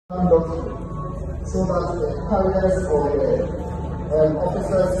so that the carriers or the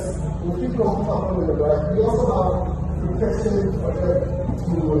officers will feel comfortable with the drive. We also have protection for them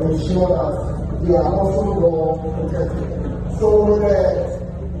to ensure that they are also well protected. So with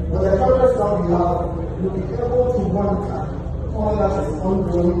the carriers that we have, we'll be able to monitor all that is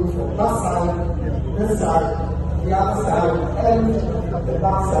ongoing from that side, this side, the other side, and the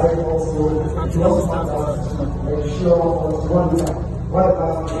back side also, to also ensure one side. What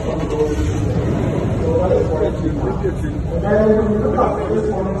about the ongoing? So that is what we have. And then when we look at this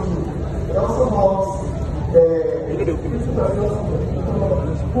one too, it also helps the persons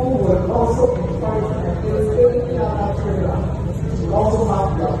who will also be fighting against any other trailer to also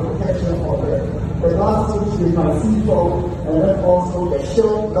have their protection for them. The last which they can see from, and then also the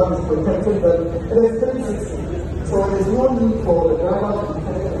shield that is protecting them. It is 360. So there is no need for the driver to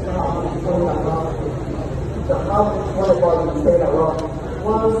protect the car before around. The house, what about the turn around?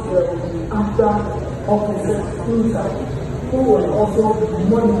 Once there will be after officers inside, who will also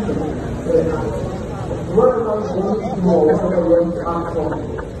monitor the house. Whatever is going to do or whatever going to act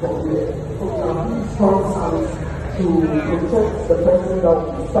from the strong signs to protect the person that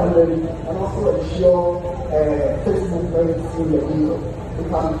will be standing and also ensure face movement in the vehicle. We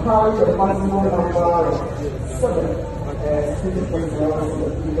can carry the maximum number of 7 city personnel in the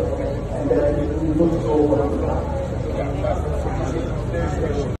vehicle and then we will go over that.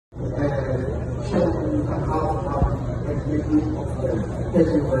 Thank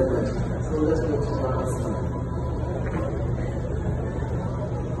you very much. So let's go to our next slide.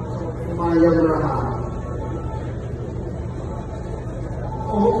 My younger half.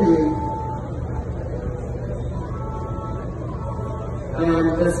 Okay. And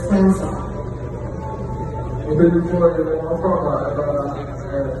the Spencer. Before the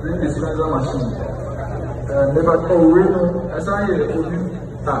dispenser machine. Never go with as I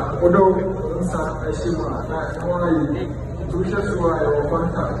although to just why or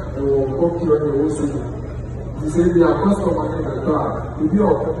contact or copy on the also. You say they are customer in the car, if you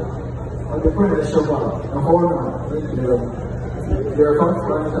are on the point of shop, a whole now, they are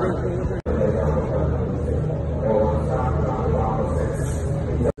contact.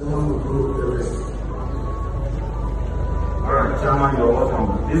 Alright, Chairman, you're welcome.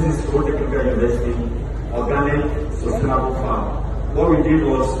 This is Technical University, Organic Sustainable Farm. What we did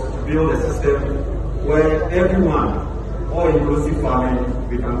was build a system where everyone, all inclusive farming,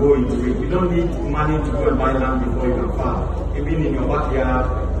 we can go into it. We don't need money to go and buy land before you can farm. Even in your backyard,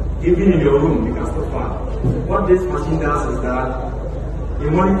 even in your room, you can still farm. What this machine does is that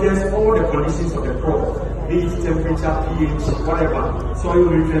it monitors all the conditions of the crop, be it temperature, pH, whatever, soil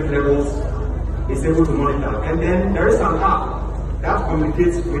nutrient levels, it's able to monitor. And then there is an app that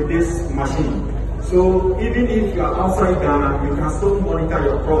communicates with this machine. So even if you are outside Ghana, you can still monitor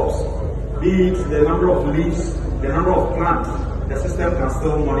your crops, be it the number of leaves, the number of plants, the system can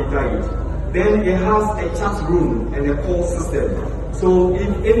still monitor it. Then it has a chat room and a call system. So if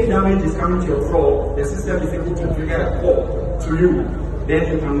any damage is coming to your crop, the system is able to trigger a call to you.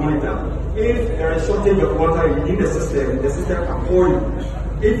 Then you can monitor. If there is shortage of water within the system can call you.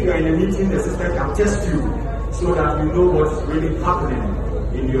 If you are in a meeting, the system can test you so that you know what is really happening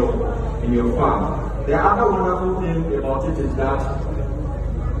in your farm. The other wonderful thing about it is that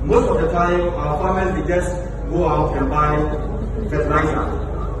most of the time our farmers they just go out and buy fertilizer.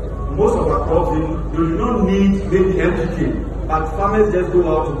 Most of our crops they do not need maybe NPK, but farmers just go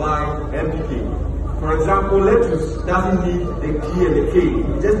out to buy NPK. For example, lettuce doesn't need the P and the K,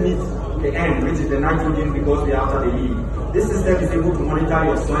 it just needs the N, which is the nitrogen because they are after the leaf. This system is able to monitor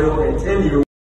your soil and tell you